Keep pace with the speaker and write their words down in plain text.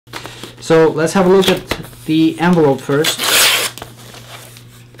So let's have a look at the envelope first.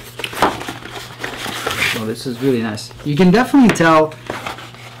 Oh, this is really nice. You can definitely tell,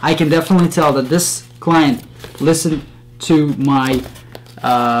 I can definitely tell that this client listened to my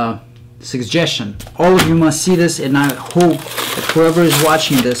suggestion. All of you must see this, and I hope that whoever is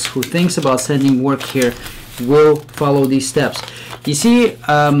watching this who thinks about sending work here will follow these steps. You see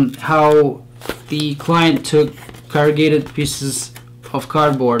how the client took corrugated pieces of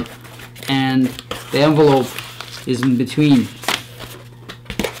cardboard and the envelope is in between.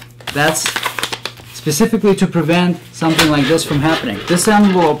 That's specifically to prevent something like this from happening. This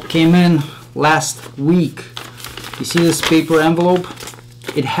envelope came in last week. You see this paper envelope?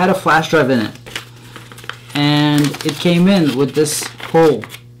 It had a flash drive in it, and it came in with this hole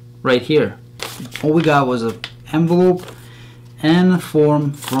right here. All we got was an envelope and a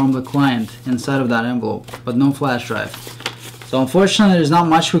form from the client inside of that envelope, but no flash drive. So unfortunately, there's not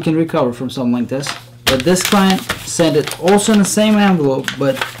much we can recover from something like this. But this client sent it also in the same envelope,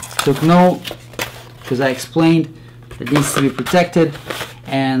 but took note, because I explained it needs to be protected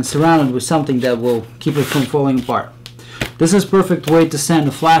and surrounded with something that will keep it from falling apart. This is a perfect way to send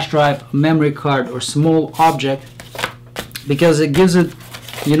a flash drive, a memory card, or small object, because it gives it,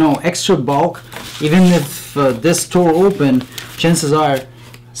 you know, extra bulk. Even if this tore open, chances are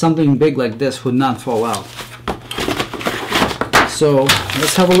something big like this would not fall out. So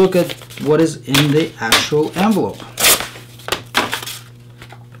let's have a look at what is in the actual envelope.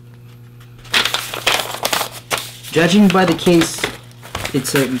 Judging by the case,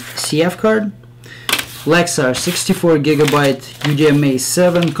 it's a CF card, Lexar 64 GB UDMA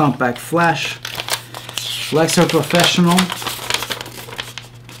 7 compact flash, Lexar Professional,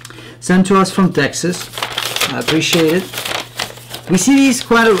 sent to us from Texas. I appreciate it. We see these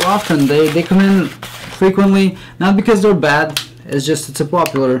quite often. They come in frequently, not because they're bad, it's just it's a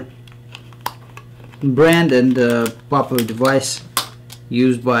popular brand and a popular device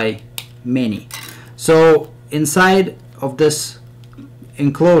used by many. So inside of this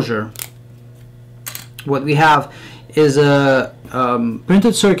enclosure, what we have is a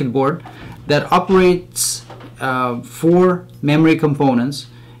printed circuit board that operates 4 memory components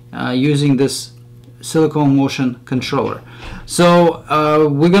using this silicone motion controller. So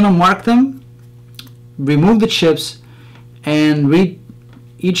we're gonna mark them, remove the chips, and read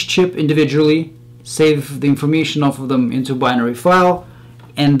each chip individually, save the information off of them into binary file,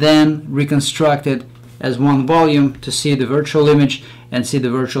 and then reconstruct it as one volume to see the virtual image and see the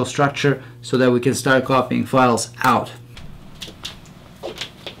virtual structure, so that we can start copying files out.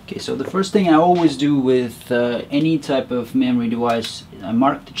 Okay, so the first thing I always do with any type of memory device, I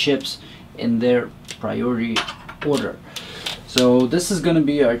mark the chips in their priority order. So this is going to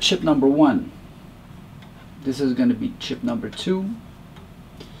be our chip number 1. This is going to be chip number 2. I'm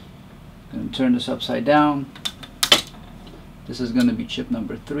going to turn this upside down. This is going to be chip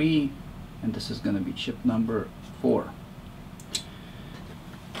number 3, and this is going to be chip number 4.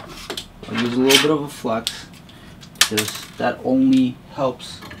 I'll use a little bit of a flux because that only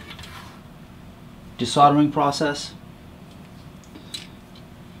helps desoldering process.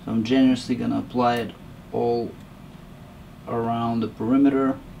 So I'm generously going to apply it all around the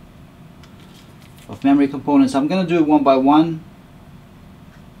perimeter of memory components. I'm going to do it one by one,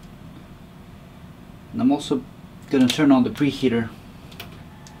 and I'm also going to turn on the preheater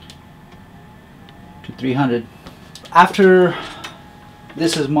to 300. After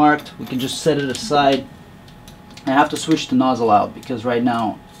this is marked, we can just set it aside. I have to switch the nozzle out because right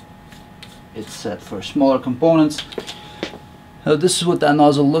now it's set for smaller components. So this is what that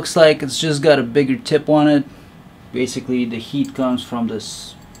nozzle looks like. It's just got a bigger tip on it. Basically the heat comes from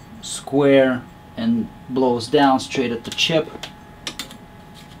this square and blows down straight at the chip.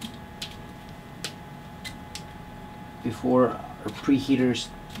 Before our preheater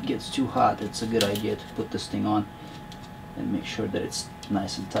gets too hot, it's a good idea to put this thing on and make sure that it's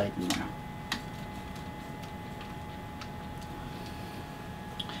nice and tight in there.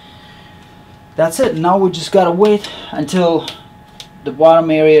 That's it. Now we just gotta wait until the bottom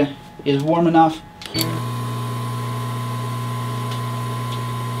area is warm enough.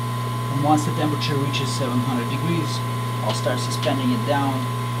 And once the temperature reaches 700 degrees, I'll start suspending it down,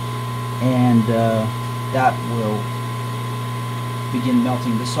 and that will begin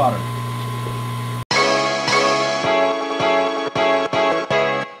melting the solder.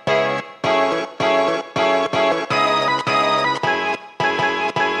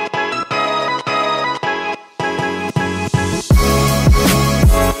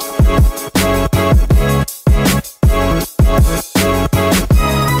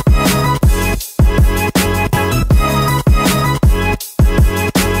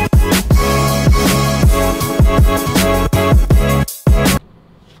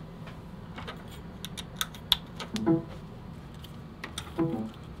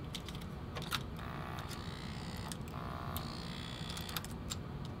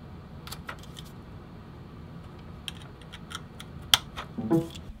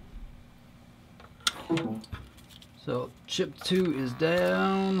 So chip 2 is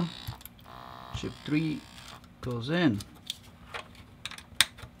down, chip 3 goes in.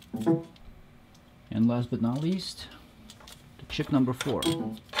 And last but not least, the chip number 4.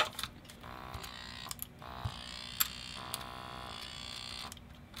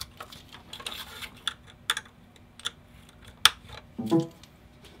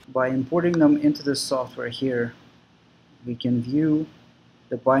 By importing them into the software here, we can view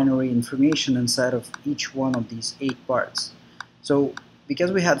the binary information inside of each one of these 8 parts. So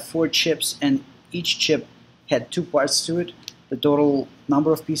because we had 4 chips and each chip had 2 parts to it, the total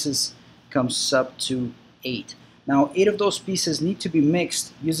number of pieces comes up to 8. Now 8 of those pieces need to be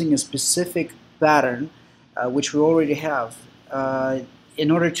mixed using a specific pattern, which we already have,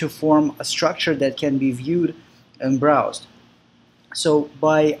 in order to form a structure that can be viewed and browsed. So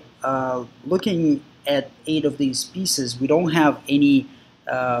by looking at 8 of these pieces, we don't have any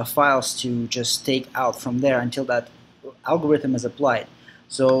files to just take out from there until that algorithm is applied.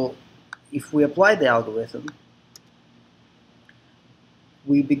 So if we apply the algorithm,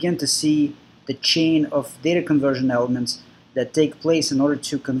 we begin to see the chain of data conversion elements that take place in order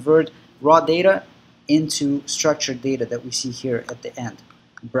to convert raw data into structured data that we see here at the end,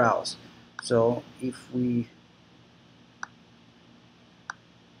 browse. So if we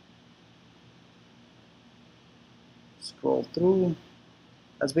scroll through,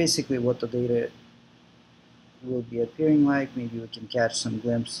 that's basically what the data will be appearing like. Maybe we can catch some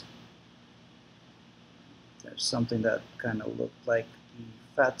glimpse. There's something that kind of looked like the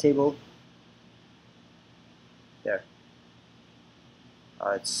fat table. There.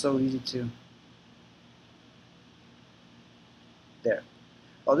 It's so easy to... There.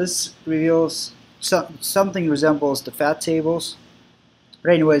 Well, this reveals something resembles the fat tables.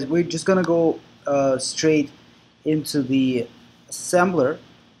 But anyways, we're just going to go straight into the assembler,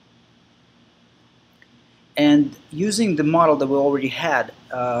 and using the model that we already had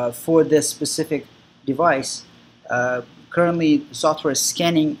for this specific device, currently the software is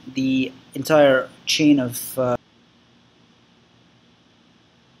scanning the entire chain of the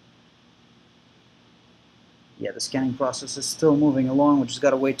scanning process is still moving along. We just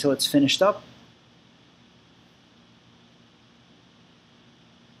got to wait till it's finished up.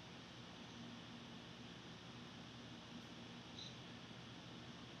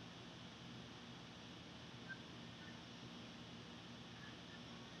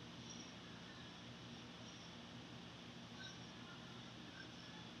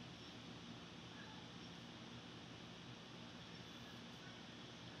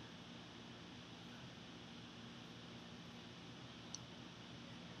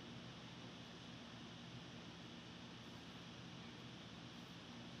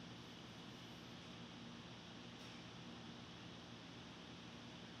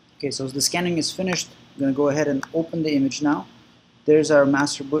 Okay, so the scanning is finished. I'm going to go ahead and open the image now. There's our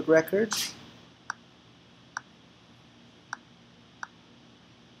master boot records.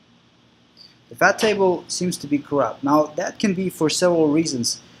 The fat table seems to be corrupt. Now that can be for several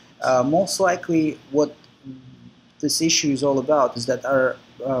reasons. Most likely what this issue is all about is that our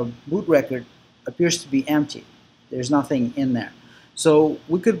boot record appears to be empty. There's nothing in there. So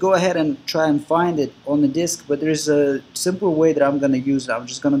we could go ahead and try and find it on the disk, but there's a simple way that I'm going to use it. I'm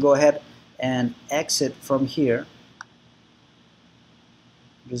just going to go ahead and exit from here.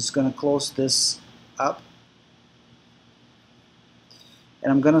 I'm just going to close this up,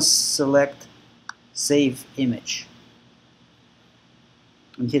 and I'm going to select Save Image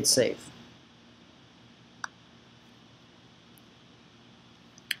and hit Save.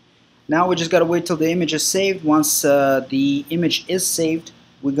 Now we just got to wait till the image is saved. Once the image is saved,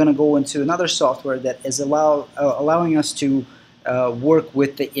 we're going to go into another software that is allowing us to work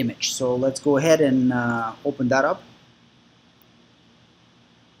with the image. So let's go ahead and open that up.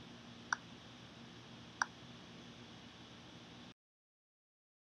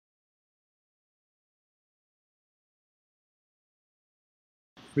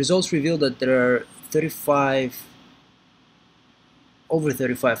 Results reveal that there are over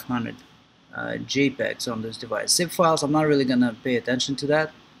 3,500 JPEGs on this device. Zip files, I'm not really gonna pay attention to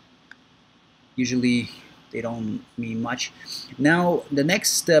that. Usually they don't mean much. Now the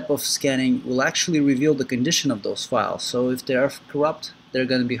next step of scanning will actually reveal the condition of those files. So if they are corrupt, they're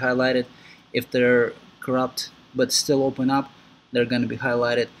gonna be highlighted. If they're corrupt but still open up, they're gonna be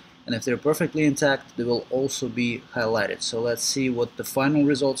highlighted. And if they're perfectly intact, they will also be highlighted. So let's see what the final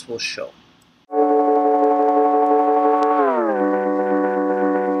results will show.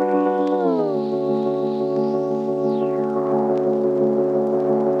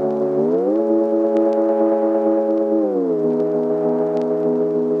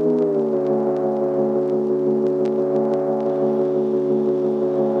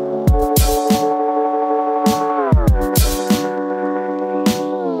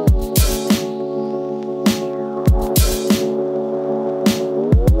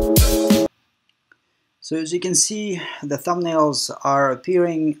 So as you can see, the thumbnails are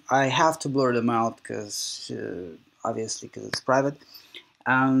appearing. I have to blur them out because obviously because it's private.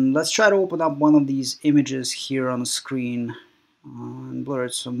 Let's try to open up one of these images here on the screen and blur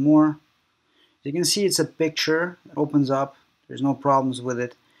it some more. As you can see, it's a picture. It opens up. There's no problems with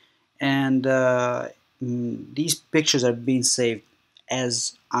it. And these pictures are being saved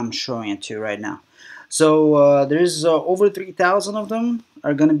as I'm showing it to you right now. So there's over 3,000 of them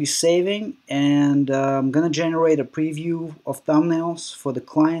are going to be saving, and I'm going to generate a preview of thumbnails for the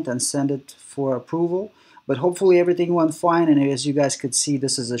client and send it for approval. But hopefully everything went fine, and as you guys could see,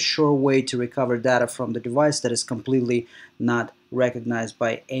 this is a sure way to recover data from the device that is completely not recognized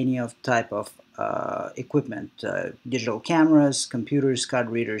by any of type of equipment, digital cameras, computers, card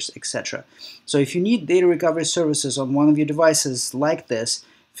readers, etc. So if you need data recovery services on one of your devices like this,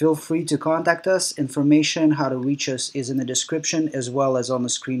 feel free to contact us. Information how to reach us is in the description as well as on the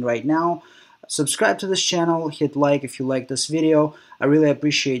screen right now. Subscribe to this channel, hit like if you like this video. I really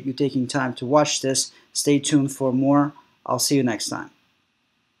appreciate you taking time to watch this. Stay tuned for more. I'll see you next time.